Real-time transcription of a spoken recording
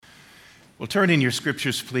Well, turn in your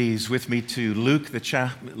scriptures, please, with me to Luke, the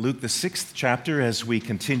 6th chapter, as we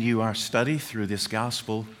continue our study through this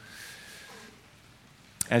gospel.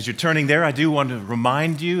 As you're turning there, I do want to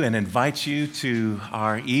remind you and invite you to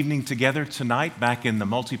our evening together tonight back in the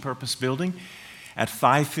multipurpose building. At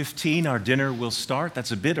 5:15, our dinner will start.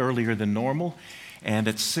 That's a bit earlier than normal. And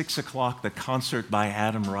at 6 o'clock, the concert by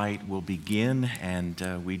Adam Wright will begin.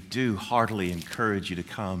 And we do heartily encourage you to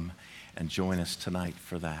come and join us tonight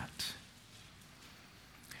for that.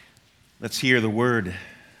 Let's hear the word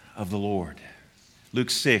of the Lord.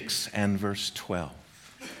 Luke 6 and verse 12.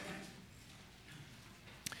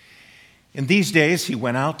 In these days he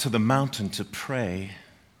went out to the mountain to pray,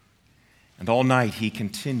 and all night he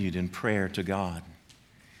continued in prayer to God.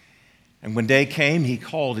 And when day came, he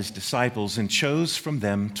called his disciples and chose from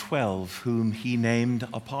them 12, whom he named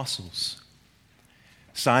apostles: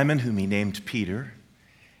 Simon, whom he named Peter,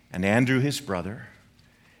 and Andrew his brother,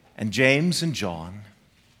 and James and John,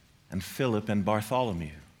 and Philip and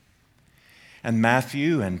Bartholomew, and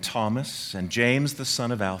Matthew and Thomas, and James the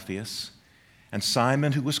son of Alphaeus, and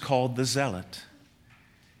Simon who was called the Zealot,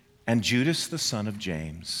 and Judas the son of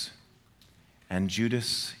James, and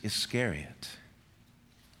Judas Iscariot,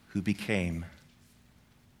 who became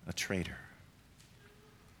a traitor.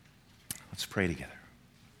 Let's pray together.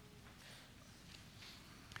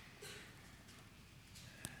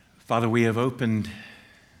 Father, we have opened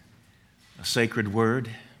a sacred word.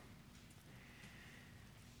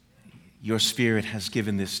 Your Spirit has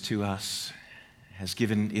given this to us, has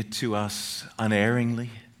given it to us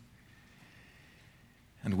unerringly.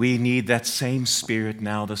 And we need that same Spirit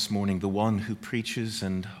now this morning, the one who preaches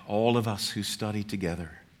and all of us who study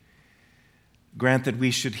together. Grant that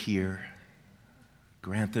we should hear,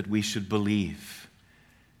 grant that we should believe,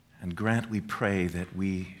 and grant, we pray, that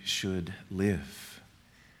we should live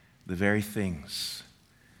the very things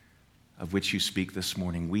of which you speak this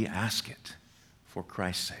morning. We ask it for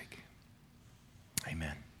Christ's sake.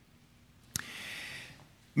 Amen.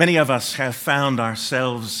 Many of us have found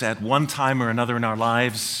ourselves at one time or another in our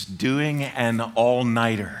lives doing an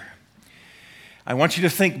all-nighter. I want you to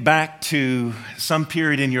think back to some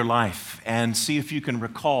period in your life and see if you can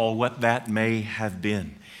recall what that may have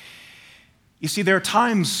been. You see, there are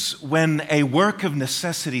times when a work of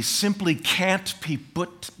necessity simply can't be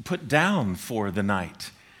put down for the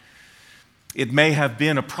night. It may have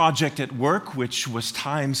been a project at work which was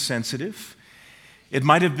time sensitive. It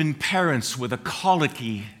might have been parents with a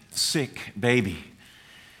colicky, sick baby.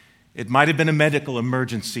 It might have been a medical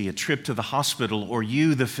emergency, a trip to the hospital, or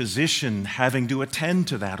you, the physician, having to attend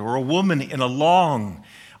to that, or a woman in a long,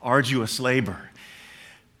 arduous labor.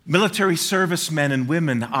 Military servicemen and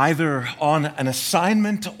women, either on an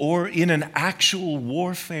assignment or in an actual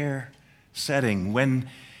warfare setting, when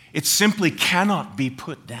it simply cannot be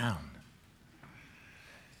put down.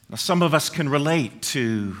 Now, some of us can relate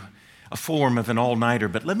to a form of an all-nighter,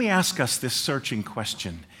 but let me ask us this searching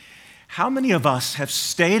question. How many of us have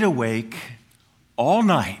stayed awake all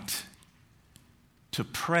night to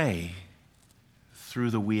pray through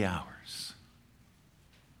the wee hours?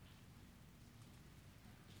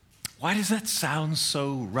 Why does that sound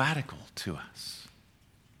so radical to us?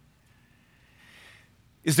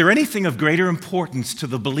 Is there anything of greater importance to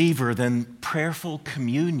the believer than prayerful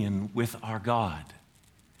communion with our God?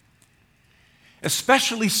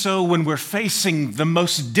 Especially so when we're facing the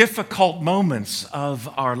most difficult moments of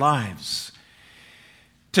our lives.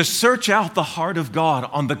 To search out the heart of God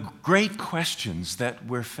on the great questions that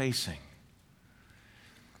we're facing.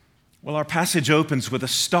 Well, our passage opens with a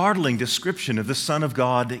startling description of the Son of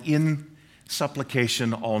God in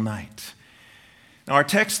supplication all night. Now, our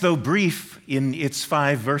text, though brief in its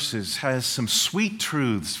 5 verses, has some sweet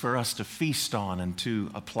truths for us to feast on and to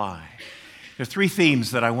apply. There are 3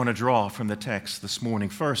 themes that I want to draw from the text this morning.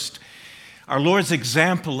 First, our Lord's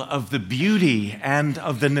example of the beauty and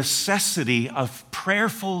of the necessity of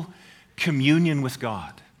prayerful communion with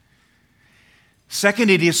God.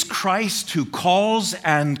 Second, it is Christ who calls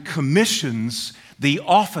and commissions the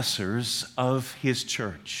officers of his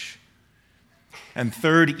church. And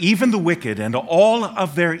third, even the wicked and all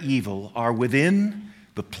of their evil are within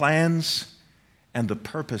the plans and the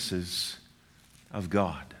purposes of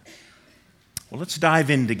God. Well, let's dive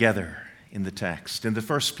in together in the text. In the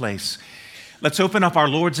first place, let's open up our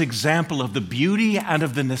Lord's example of the beauty and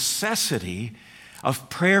of the necessity of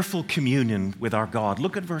prayerful communion with our God.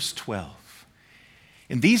 Look at verse 12.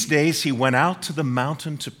 In these days, he went out to the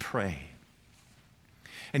mountain to pray.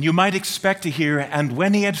 And you might expect to hear, and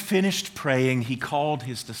when he had finished praying, he called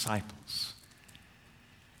his disciples.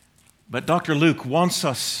 But Dr. Luke wants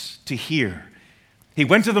us to hear He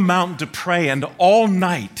went to the mountain to pray, and all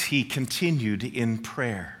night he continued in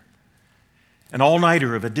prayer. An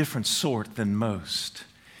all-nighter of a different sort than most.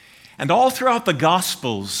 And all throughout the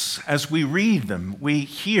Gospels, as we read them, we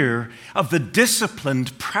hear of the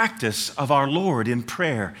disciplined practice of our Lord in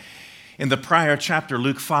prayer. In the prior chapter,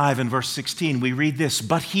 Luke 5 and verse 16, we read this,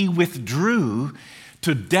 "But he withdrew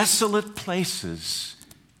to desolate places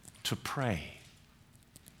to pray."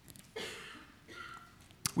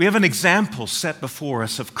 We have an example set before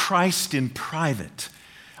us of Christ in private,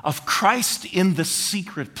 of Christ in the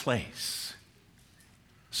secret place.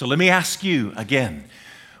 So let me ask you again,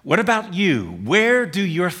 what about you? Where do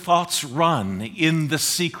your thoughts run in the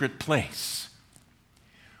secret place?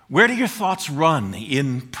 Where do your thoughts run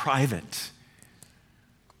in private?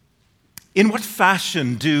 In what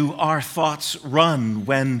fashion do our thoughts run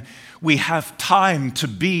when we have time to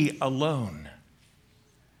be alone?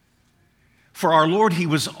 For our Lord, he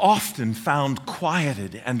was often found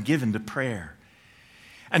quieted and given to prayer.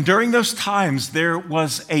 And during those times, there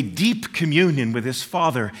was a deep communion with his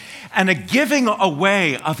Father and a giving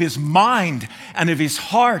away of his mind and of his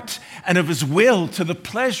heart and of his will to the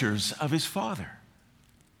pleasures of his Father.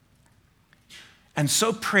 And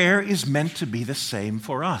so prayer is meant to be the same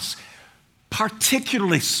for us,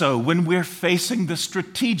 particularly so when we're facing the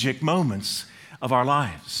strategic moments of our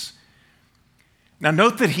lives. Now,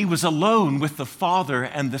 note that he was alone with the Father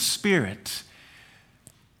and the Spirit,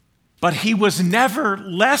 but he was never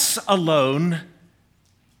less alone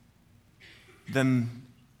than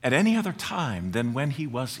at any other time than when he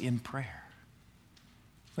was in prayer.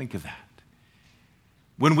 Think of that.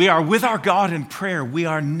 When we are with our God in prayer, we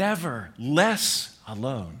are never less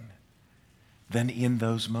alone than in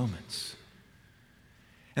those moments.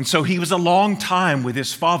 And so he was a long time with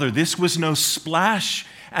his Father. This was no splash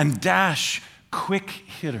and dash quick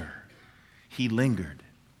hitter. He lingered.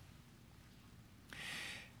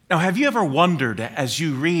 Now, have you ever wondered as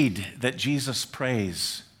you read that Jesus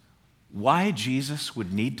prays, why Jesus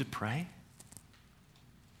would need to pray?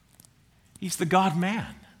 He's the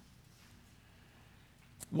God-man.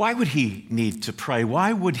 Why would he need to pray?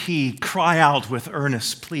 Why would he cry out with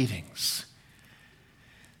earnest pleadings?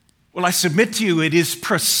 Well, I submit to you, it is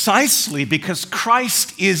precisely because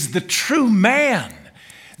Christ is the true man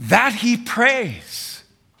that he prays.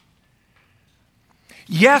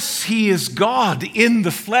 Yes, he is God in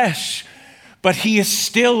the flesh, but he is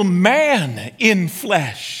still man in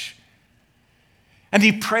flesh. And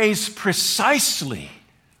he prays precisely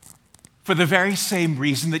for the very same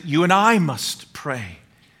reason that you and I must pray.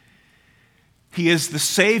 He is the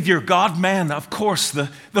Savior, God-man, of course, the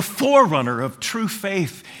forerunner of true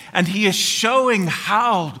faith, and he is showing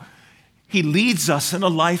how he leads us in a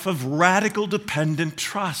life of radical dependent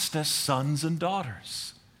trust as sons and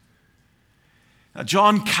daughters. Now,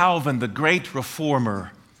 John Calvin, the great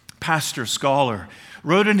reformer, pastor, scholar,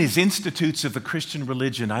 wrote in his Institutes of the Christian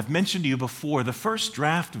Religion, I've mentioned to you before, the first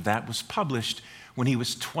draft of that was published when he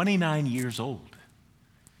was 29 years old.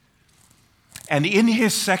 And in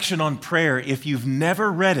his section on prayer, if you've never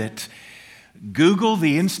read it, Google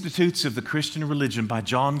the Institutes of the Christian Religion by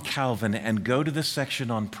John Calvin and go to the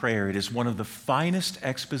section on prayer. It is one of the finest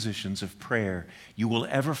expositions of prayer you will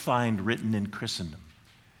ever find written in Christendom.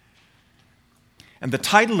 And the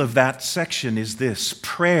title of that section is this: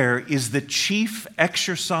 Prayer is the chief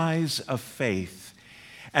exercise of faith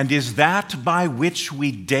and is that by which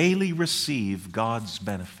we daily receive God's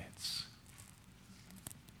benefits.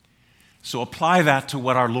 So apply that to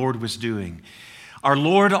what our Lord was doing. Our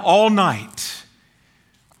Lord all night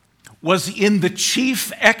was in the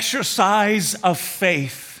chief exercise of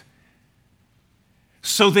faith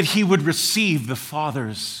so that he would receive the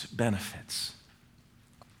Father's benefits.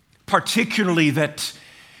 Particularly that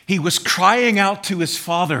he was crying out to his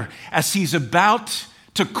Father as he's about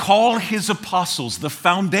to call his apostles, the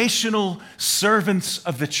foundational servants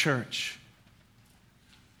of the church.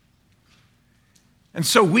 And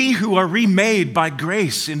so we who are remade by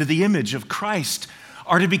grace into the image of Christ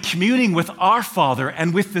are to be communing with our Father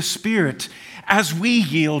and with the Spirit as we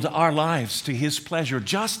yield our lives to his pleasure,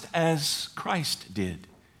 just as Christ did.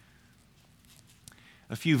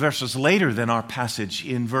 A few verses later than our passage,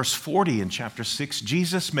 in verse 40 in chapter 6,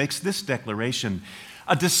 Jesus makes this declaration: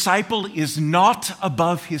 a disciple is not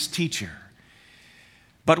above his teacher,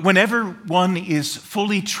 but whenever one is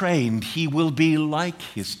fully trained, he will be like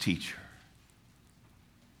his teacher.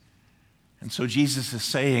 And so Jesus is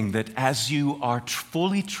saying that as you are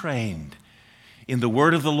fully trained in the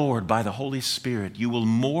word of the Lord by the Holy Spirit, you will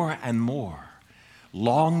more and more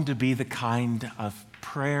long to be the kind of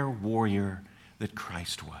prayer warrior that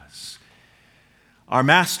Christ was. Our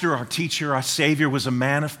master, our teacher, our Savior was a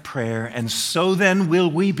man of prayer, and so then will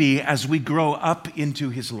we be as we grow up into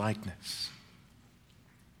his likeness.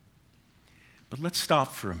 But let's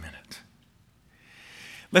stop for a minute.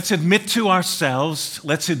 Let's admit to ourselves,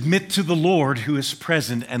 let's admit to the Lord who is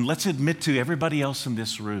present, and let's admit to everybody else in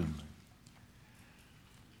this room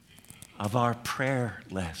of our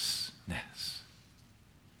prayerlessness.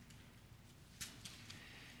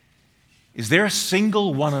 Is there a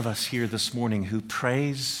single one of us here this morning who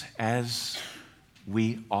prays as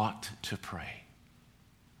we ought to pray?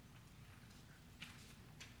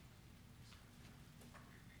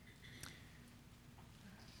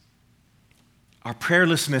 Our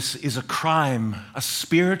prayerlessness is a crime, a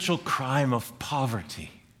spiritual crime of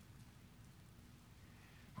poverty.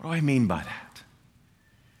 What do I mean by that?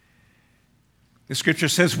 The scripture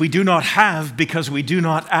says we do not have because we do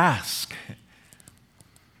not ask.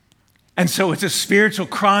 And so it's a spiritual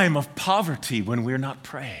crime of poverty when we're not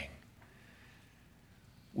praying.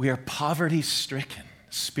 We are poverty-stricken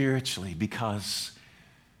spiritually because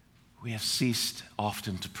we have ceased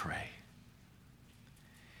often to pray.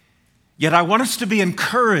 Yet I want us to be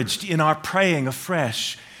encouraged in our praying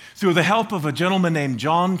afresh through the help of a gentleman named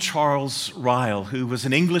John Charles Ryle, who was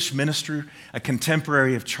an English minister, a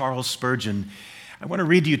contemporary of Charles Spurgeon. I want to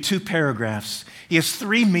read you 2 paragraphs. He has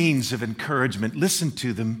 3 means of encouragement. Listen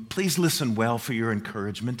to them. Please listen well for your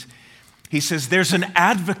encouragement. He says, there's an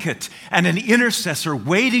advocate and an intercessor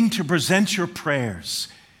waiting to present your prayers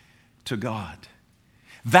to God.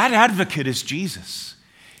 That advocate is Jesus.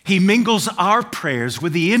 He mingles our prayers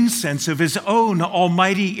with the incense of his own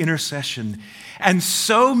almighty intercession. And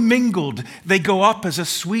so mingled, they go up as a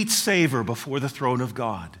sweet savor before the throne of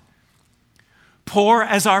God. Poor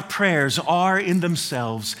as our prayers are in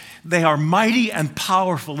themselves, they are mighty and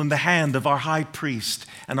powerful in the hand of our high priest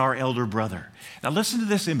and our elder brother. Now listen to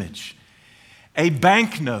this image. A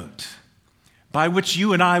banknote, by which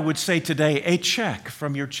you and I would say today, a check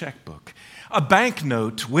from your checkbook. A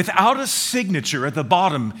banknote without a signature at the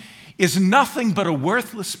bottom is nothing but a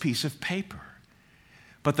worthless piece of paper.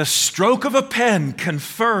 But the stroke of a pen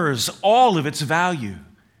confers all of its value.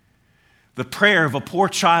 The prayer of a poor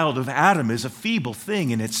child of Adam is a feeble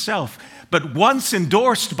thing in itself, but once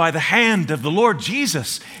endorsed by the hand of the Lord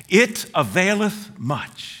Jesus, it availeth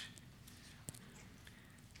much.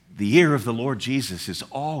 The ear of the Lord Jesus is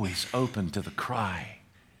always open to the cry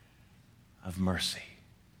of mercy.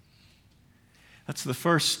 That's the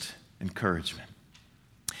first encouragement.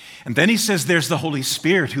 And then he says there's the Holy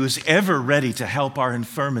Spirit who is ever ready to help our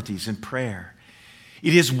infirmities in prayer.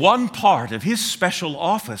 It is one part of his special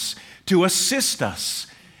office to assist us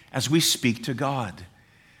as we speak to God.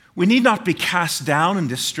 We need not be cast down and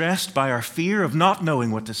distressed by our fear of not knowing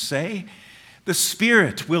what to say. The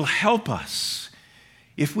Spirit will help us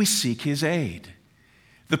if we seek his aid.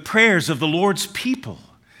 The prayers of the Lord's people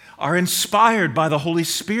are inspired by the Holy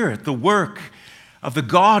Spirit, the work of the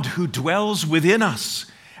God who dwells within us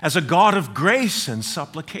as a God of grace and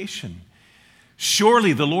supplication.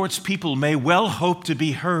 Surely the Lord's people may well hope to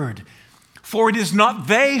be heard, for it is not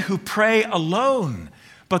they who pray alone,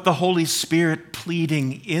 but the Holy Spirit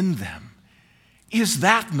pleading in them. Is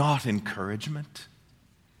that not encouragement?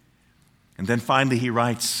 And then finally he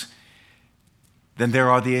writes, then there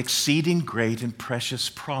are the exceeding great and precious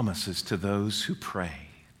promises to those who pray.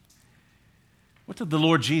 What did the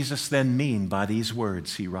Lord Jesus then mean by these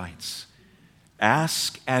words? He writes,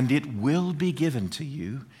 ask and it will be given to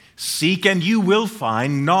you. Seek and you will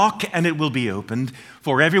find. Knock and it will be opened.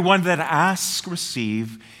 For everyone that asks,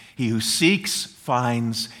 receive. He who seeks,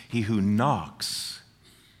 finds. He who knocks,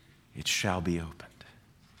 it shall be opened.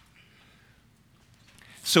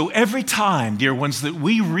 So every time, dear ones, that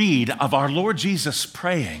we read of our Lord Jesus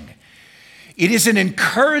praying, it is an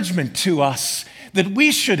encouragement to us that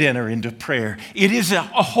we should enter into prayer. It is a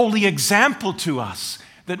holy example to us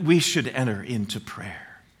that we should enter into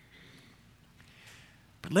prayer.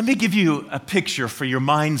 But let me give you a picture for your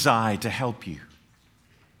mind's eye to help you.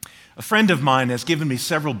 A friend of mine has given me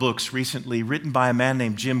several books recently written by a man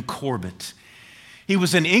named Jim Corbett. He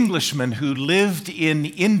was an Englishman who lived in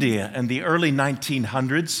India in the early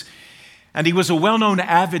 1900s, and he was a well-known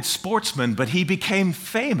avid sportsman, but he became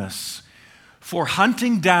famous for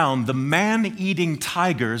hunting down the man-eating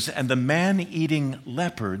tigers and the man-eating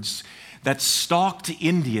leopards that stalked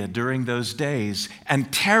India during those days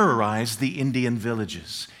and terrorized the Indian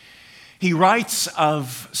villages. He writes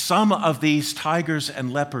of some of these tigers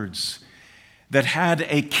and leopards that had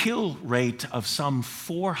a kill rate of some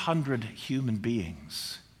 400 human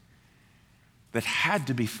beings that had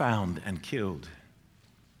to be found and killed.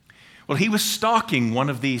 Well, he was stalking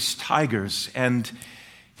one of these tigers, and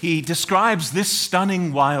He describes this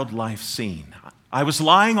stunning wildlife scene. I was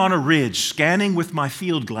lying on a ridge, scanning with my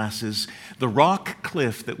field glasses the rock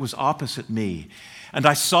cliff that was opposite me, and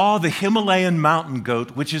I saw the Himalayan mountain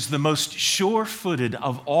goat, which is the most sure-footed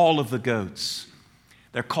of all of the goats.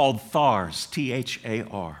 They're called thars,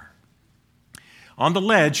 Thar. On the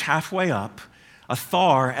ledge, halfway up, a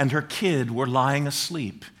thar and her kid were lying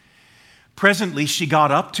asleep. Presently, she got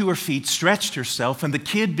up to her feet, stretched herself, and the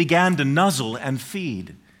kid began to nuzzle and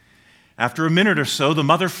feed. After a minute or so, the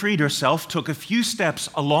mother freed herself, took a few steps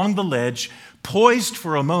along the ledge, poised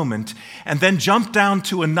for a moment, and then jumped down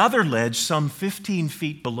to another ledge some 15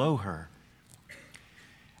 feet below her.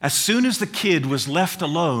 As soon as the kid was left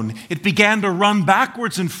alone, it began to run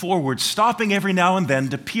backwards and forwards, stopping every now and then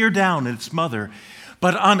to peer down at its mother,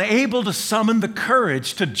 but unable to summon the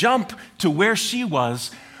courage to jump to where she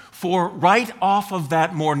was, for right off of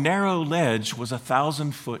that more narrow ledge was a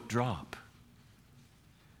 1,000-foot drop.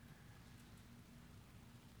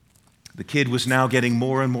 The kid was now getting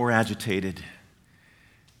more and more agitated.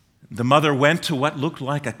 The mother went to what looked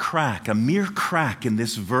like a crack, a mere crack in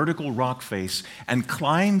this vertical rock face, and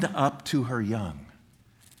climbed up to her young.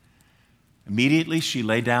 Immediately, she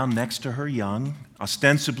lay down next to her young,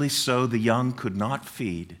 ostensibly so the young could not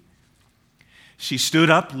feed. She stood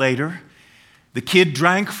up later. The kid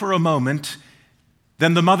drank for a moment.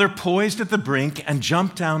 Then the mother poised at the brink and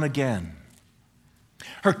jumped down again.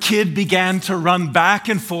 Her kid began to run back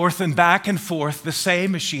and forth, the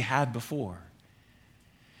same as she had before.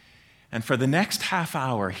 And for the next half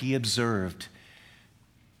hour, he observed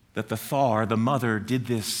that the thar, the mother, did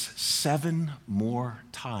this 7 more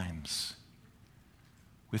times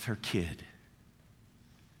with her kid,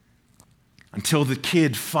 until the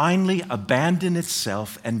kid finally abandoned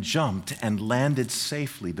itself and jumped and landed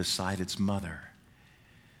safely beside its mother,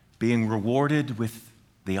 being rewarded with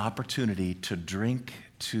the opportunity to drink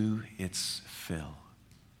to its fill.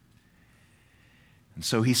 And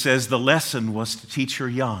so he says the lesson was to teach her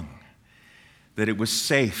young that it was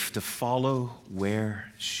safe to follow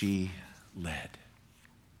where she led.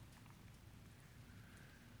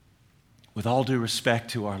 With all due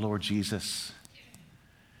respect to our Lord Jesus,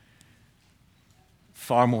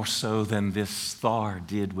 far more so than this thar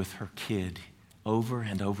did with her kid, over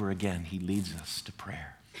and over again, he leads us to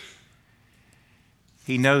prayer.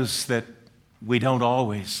 He knows that we don't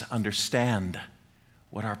always understand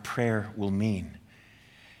what our prayer will mean.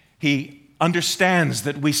 He understands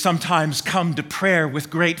that we sometimes come to prayer with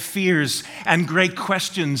great fears and great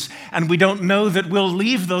questions, and we don't know that we'll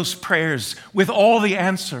leave those prayers with all the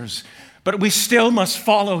answers, but we still must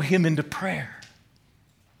follow him into prayer.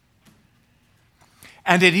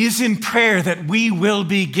 And it is in prayer that we will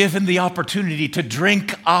be given the opportunity to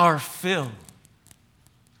drink our fill,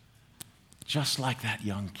 just like that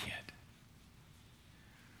young kid.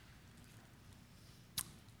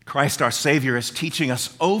 Christ our Savior is teaching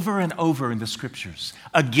us over and over in the Scriptures,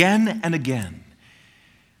 again and again,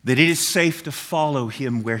 that it is safe to follow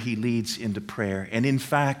him where he leads into prayer. And in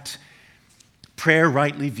fact, prayer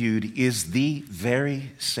rightly viewed is the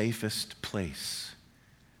very safest place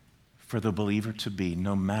for the believer to be,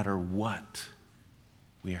 no matter what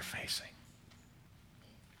we are facing.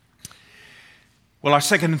 Well, our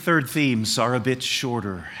second and third themes are a bit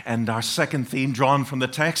shorter, and our second theme drawn from the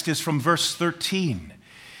text is from verse 13.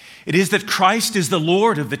 It is that Christ is the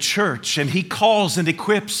Lord of the church, and he calls and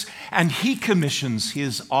equips, and he commissions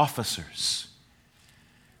his officers,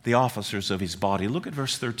 the officers of his body. Look at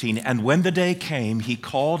verse 13. And when the day came, he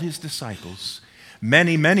called his disciples,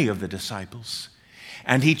 many of the disciples,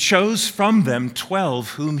 and he chose from them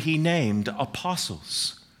 12 whom he named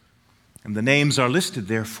apostles. And the names are listed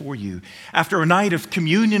there for you. After a night of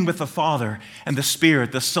communion with the Father and the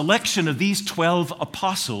Spirit, the selection of these 12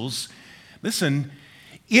 apostles, listen,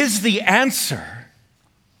 is the answer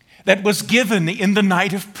that was given in the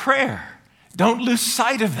night of prayer. Don't lose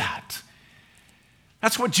sight of that.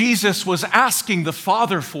 That's what Jesus was asking the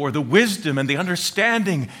Father for, the wisdom and the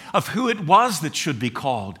understanding of who it was that should be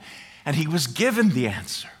called. And he was given the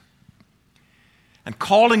answer. And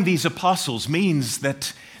calling these apostles means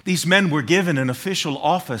that these men were given an official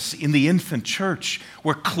office in the infant church,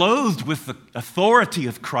 were clothed with the authority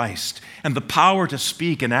of Christ and the power to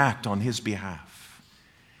speak and act on his behalf.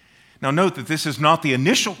 Now note that this is not the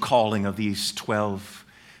initial calling of these 12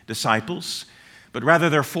 disciples, but rather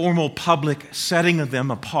their formal public setting of them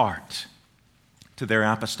apart to their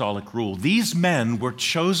apostolic rule. These men were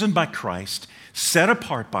chosen by Christ, set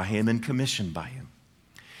apart by him, and commissioned by him.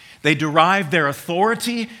 They derived their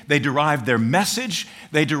authority, they derived their message,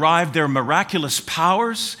 they derived their miraculous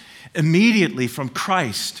powers immediately from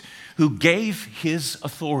Christ, who gave his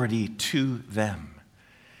authority to them.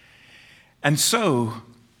 And so,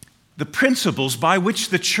 the principles by which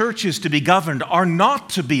the church is to be governed are not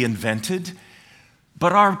to be invented,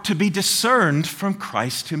 but are to be discerned from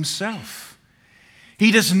Christ himself.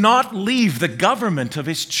 He does not leave the government of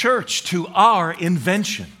his church to our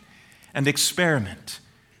invention and experiment.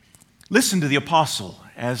 Listen to the apostle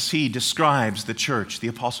as he describes the church, the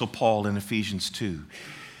apostle Paul in Ephesians 2.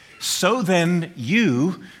 So then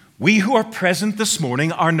we who are present this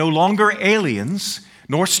morning are no longer aliens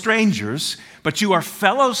nor strangers, but you are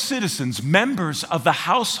fellow citizens, members of the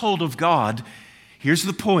household of God. Here's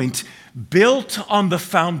the point: built on the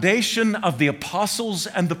foundation of the apostles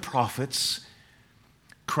and the prophets,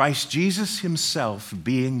 Christ Jesus himself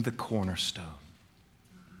being the cornerstone.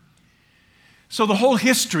 So the whole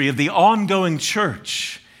history of the ongoing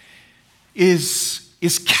church is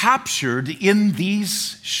captured in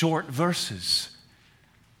these short verses.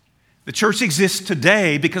 The church exists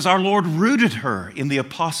today because our Lord rooted her in the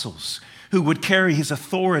apostles who would carry his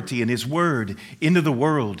authority and his word into the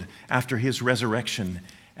world after his resurrection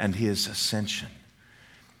and his ascension.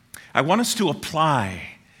 I want us to apply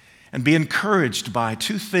and be encouraged by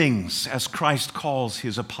two things as Christ calls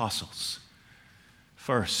his apostles.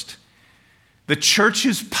 First, the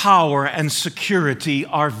church's power and security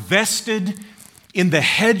are vested in the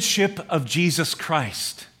headship of Jesus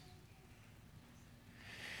Christ.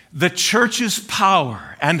 The church's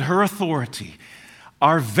power and her authority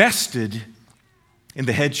are vested in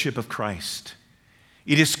the headship of Christ.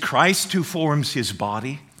 It is Christ who forms his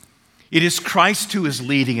body. It is Christ who is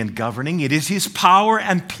leading and governing. It is his power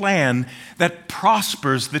and plan that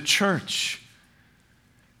prospers the church.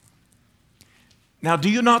 Now, do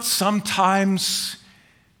you not sometimes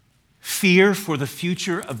fear for the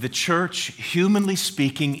future of the church, humanly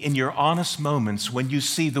speaking, in your honest moments when you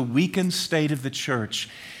see the weakened state of the church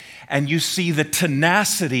and you see the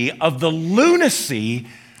tenacity of the lunacy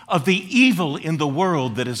of the evil in the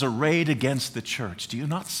world that is arrayed against the church? Do you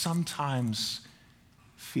not sometimes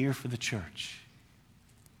fear for the church?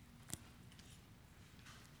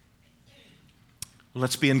 Well,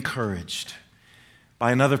 let's be encouraged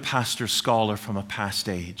by another pastor scholar from a past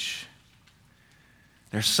age.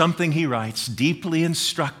 There's something he writes deeply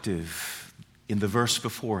instructive in the verse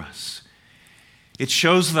before us. It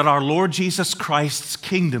shows that our Lord Jesus Christ's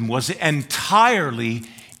kingdom was entirely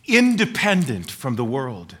independent from the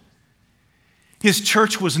world. His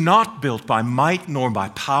church was not built by might nor by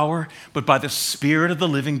power, but by the Spirit of the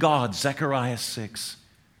living God, Zechariah 6.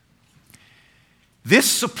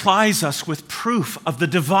 This supplies us with proof of the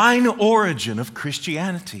divine origin of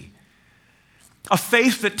Christianity, a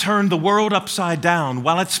faith that turned the world upside down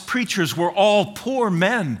while its preachers were all poor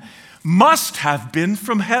men must have been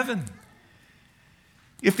from heaven.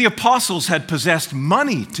 If the apostles had possessed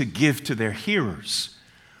money to give to their hearers,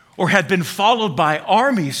 or had been followed by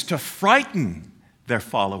armies to frighten their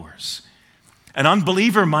followers, an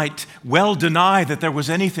unbeliever might well deny that there was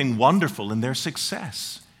anything wonderful in their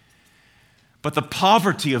success. But the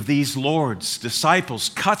poverty of these Lord's disciples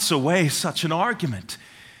cuts away such an argument.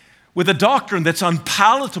 With a doctrine that's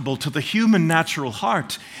unpalatable to the human natural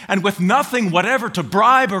heart, and with nothing whatever to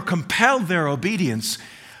bribe or compel their obedience,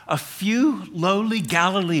 a few lowly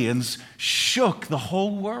Galileans shook the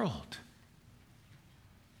whole world.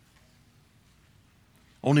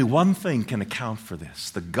 Only one thing can account for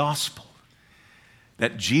this: the gospel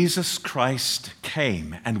that Jesus Christ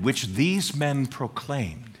came and which these men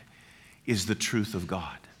proclaimed is the truth of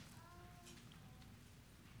God.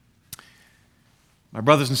 My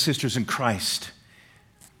brothers and sisters in Christ,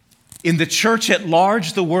 in the church at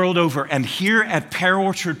large the world over, and here at Pear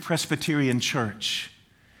Orchard Presbyterian Church,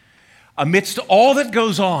 amidst all that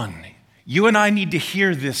goes on, you and I need to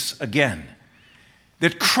hear this again,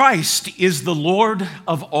 that Christ is the Lord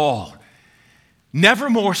of all, never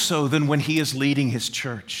more so than when he is leading his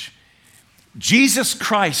church. Jesus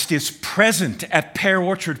Christ is present at Pear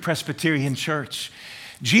Orchard Presbyterian Church.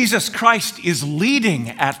 Jesus Christ is leading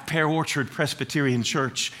at Pear Orchard Presbyterian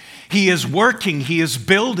Church. He is working, he is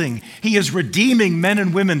building, he is redeeming men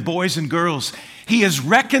and women, boys and girls. He is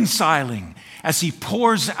reconciling as he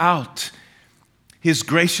pours out his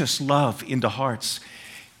gracious love into hearts.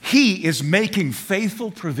 He is making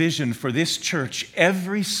faithful provision for this church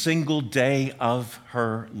every single day of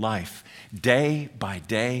her life, day by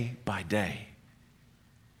day by day.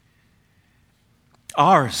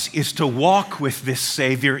 Ours is to walk with this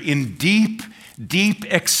Savior in deep,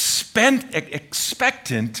 expectant,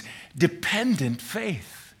 dependent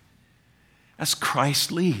faith as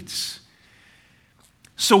Christ leads.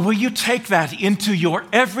 So will you take that into your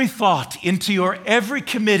every thought, into your every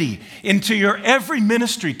committee, into your every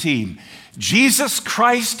ministry team? Jesus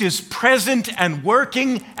Christ is present and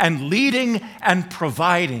working and leading and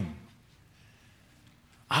providing.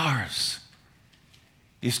 Ours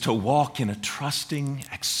is to walk in a trusting,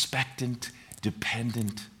 expectant,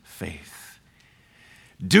 dependent faith.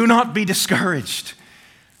 Do not be discouraged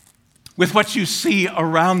with what you see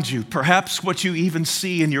around you, perhaps what you even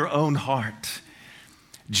see in your own heart.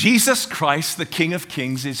 Jesus Christ, the King of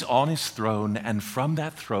Kings, is on his throne, and from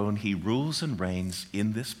that throne he rules and reigns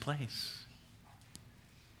in this place.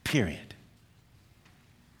 Period.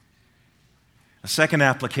 A second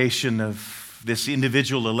application of this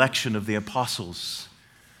individual election of the apostles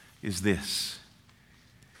is this: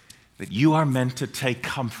 that you are meant to take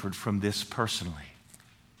comfort from this personally.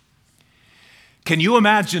 Can you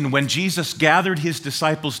imagine when Jesus gathered his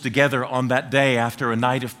disciples together on that day after a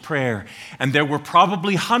night of prayer, and there were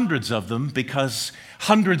probably hundreds of them because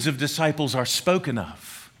hundreds of disciples are spoken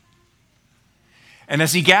of. And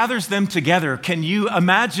as he gathers them together, can you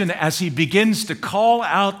imagine as he begins to call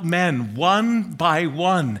out men one by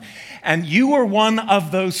one, and you were one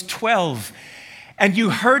of those 12, and you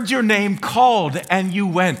heard your name called and you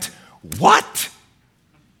went, "What?"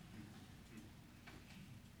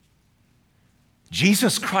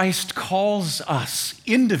 Jesus Christ calls us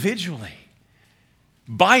individually,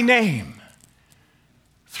 by name,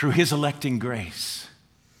 through his electing grace.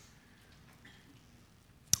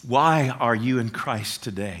 Why are you in Christ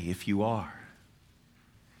today if you are?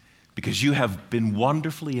 Because you have been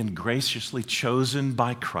wonderfully and graciously chosen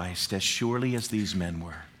by Christ as surely as these men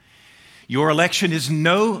were. Your election is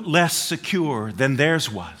no less secure than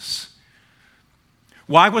theirs was.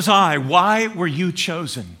 Why was I? Why were you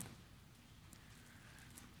chosen?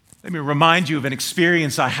 Let me remind you of an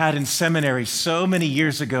experience I had in seminary so many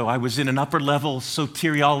years ago. I was in an upper-level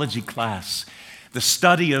soteriology class, the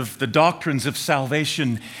study of the doctrines of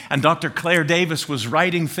salvation, and Dr. Claire Davis was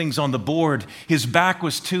writing things on the board. His back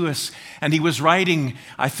was to us, and he was writing,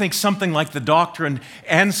 I think, something like the doctrine,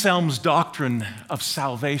 Anselm's doctrine of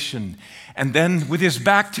salvation. And then with his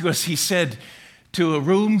back to us, he said, to a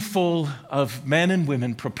room full of men and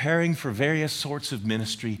women preparing for various sorts of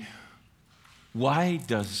ministry, "Why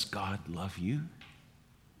does God love you?"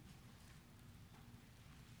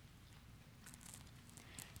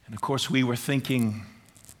 And of course, we were thinking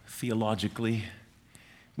theologically.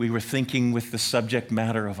 We were thinking with the subject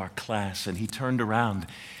matter of our class. And he turned around,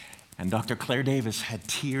 and Dr. Claire Davis had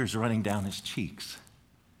tears running down his cheeks.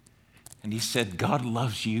 And he said, "God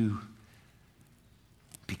loves you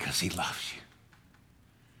because he loves you.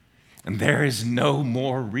 And there is no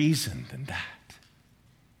more reason than that.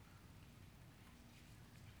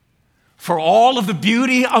 For all of the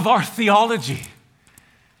beauty of our theology,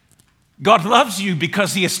 God loves you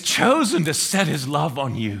because he has chosen to set his love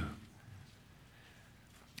on you.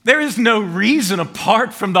 There is no reason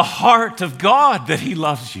apart from the heart of God that he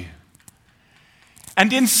loves you.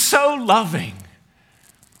 And in so loving,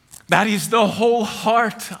 that is the whole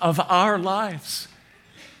heart of our lives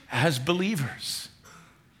as believers.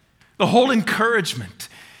 The whole encouragement.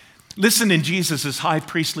 Listen, in Jesus' high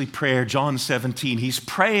priestly prayer, John 17, he's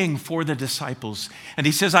praying for the disciples. And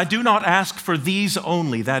he says, "I do not ask for these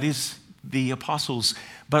only," that is the apostles,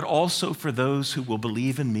 "but also for those who will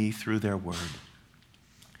believe in me through their word."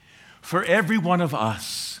 For every one of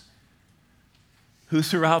us who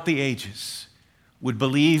throughout the ages would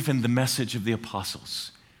believe in the message of the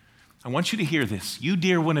apostles. I want you to hear this. You,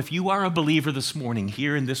 dear one, if you are a believer this morning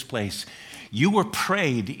here in this place, you were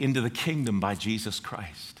prayed into the kingdom by Jesus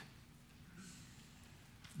Christ.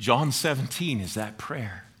 John 17 is that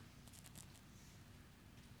prayer.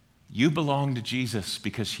 You belong to Jesus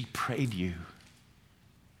because he prayed you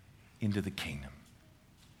into the kingdom.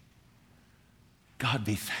 God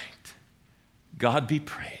be thanked. God be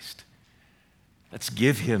praised. Let's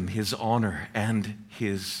give him his honor and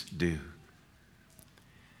his due.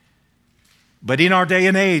 But in our day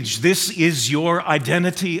and age, this is your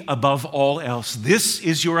identity above all else. This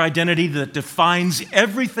is your identity that defines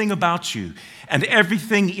everything about you and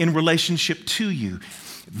everything in relationship to you.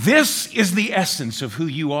 This is the essence of who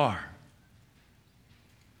you are.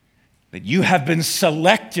 That you have been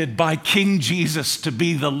selected by King Jesus to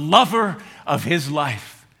be the lover of his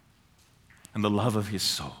life and the love of his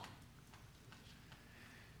soul.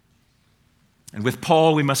 And with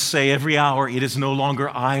Paul, we must say every hour, it is no longer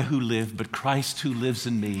I who live, but Christ who lives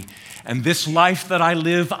in me. And this life that I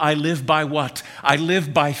live by what? I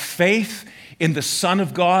live by faith in the Son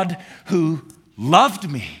of God who loved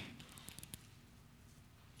me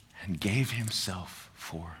and gave himself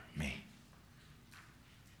for me.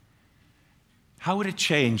 How would it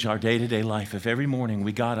change our day-to-day life if every morning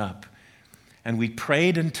we got up and we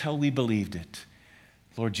prayed until we believed it?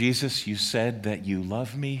 Lord Jesus, you said that you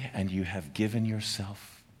love me and you have given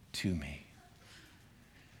yourself to me.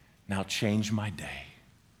 Now change my day.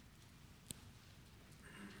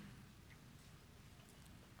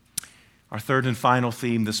 Our third and final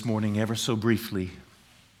theme this morning, ever so briefly,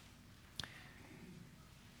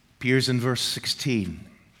 appears in verse 16.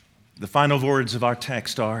 The final words of our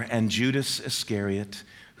text are, "And Judas Iscariot,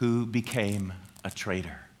 who became a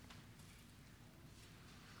traitor."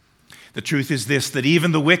 The truth is this, that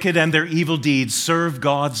even the wicked and their evil deeds serve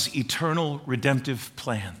God's eternal redemptive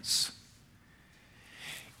plans.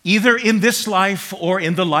 Either in this life or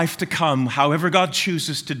in the life to come, however God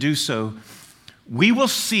chooses to do so, we will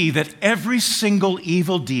see that every single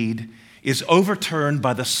evil deed is overturned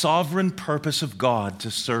by the sovereign purpose of God to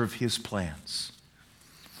serve his plans.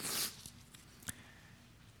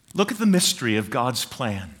 Look at the mystery of God's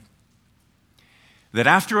plan. That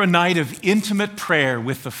after a night of intimate prayer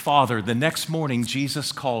with the Father, the next morning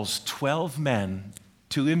Jesus calls 12 men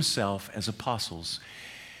to himself as apostles.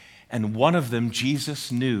 And one of them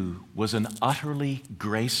Jesus knew was an utterly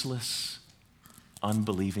graceless,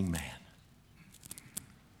 unbelieving man.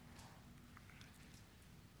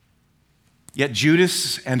 Yet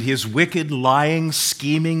Judas and his wicked, lying,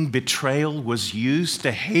 scheming betrayal was used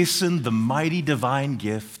to hasten the mighty divine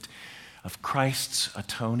gift of Christ's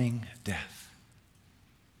atoning death.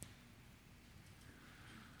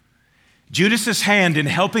 Judas's hand in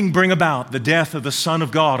helping bring about the death of the Son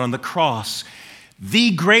of God on the cross,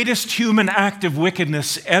 the greatest human act of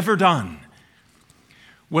wickedness ever done,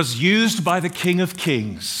 was used by the King of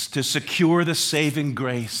Kings to secure the saving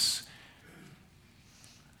grace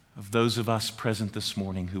of those of us present this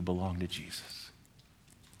morning who belong to Jesus.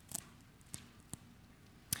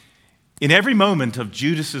 In every moment of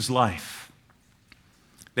Judas's life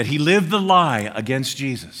that he lived the lie against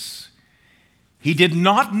Jesus, he did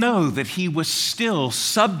not know that he was still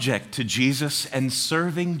subject to Jesus and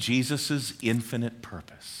serving Jesus' infinite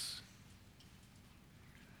purpose.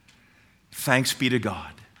 Thanks be to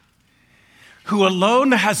God, who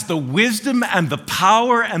alone has the wisdom and the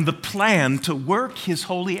power and the plan to work his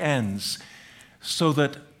holy ends so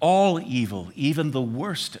that all evil, even the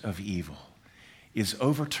worst of evil, is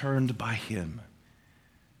overturned by him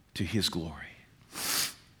to his glory.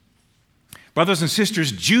 Brothers and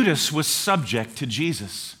sisters, Judas was subject to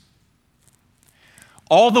Jesus.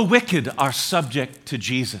 All the wicked are subject to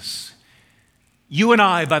Jesus. You and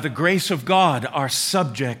I, by the grace of God, are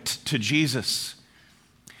subject to Jesus.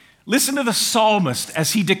 Listen to the psalmist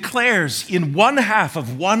as he declares in one half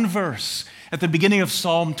of one verse at the beginning of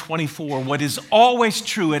Psalm 24 what is always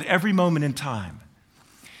true at every moment in time.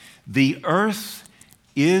 The earth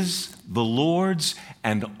is the Lord's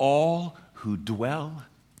and all who dwell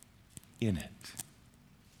in it.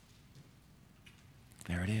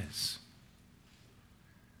 There it is.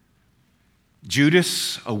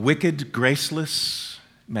 Judas, a wicked, graceless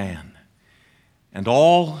man, and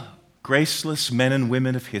all graceless men and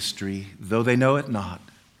women of history, though they know it not,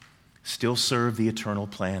 still serve the eternal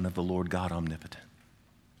plan of the Lord God omnipotent.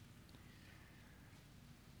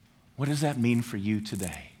 What does that mean for you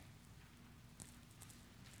today?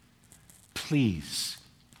 Please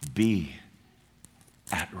be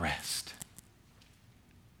at rest.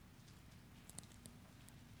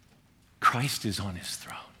 Christ is on his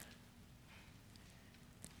throne.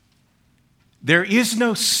 There is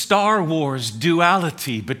no Star Wars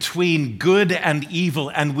duality between good and evil,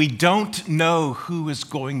 and we don't know who is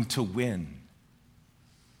going to win.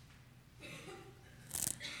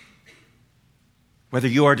 Whether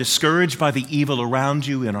you are discouraged by the evil around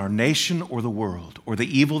you in our nation or the world, or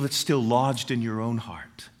the evil that's still lodged in your own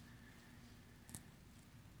heart,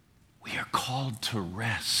 we are called to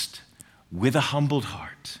rest with a humbled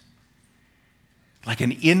heart, like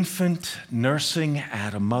an infant nursing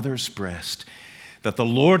at a mother's breast, that the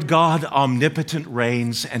Lord God omnipotent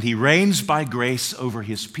reigns, and he reigns by grace over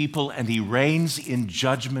his people, and he reigns in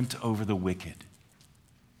judgment over the wicked.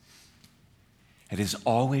 It has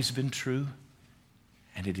always been true,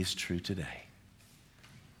 and it is true today.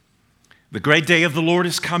 The great day of the Lord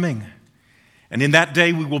is coming, and in that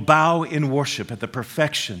day we will bow in worship at the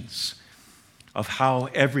perfections of how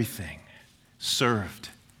everything served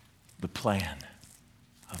the plan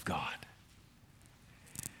of God.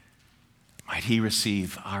 Might he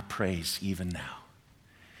receive our praise even now.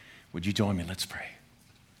 Would you join me? Let's pray.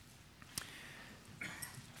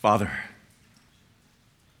 Father,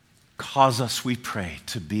 cause us, we pray,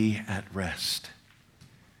 to be at rest.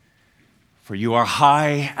 For you are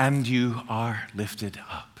high and you are lifted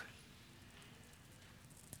up.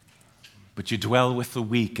 but you dwell with the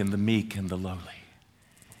weak and the meek and the lowly.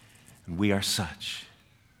 And we are such.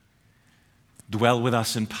 Dwell with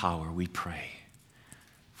us in power, we pray,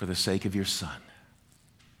 for the sake of your Son.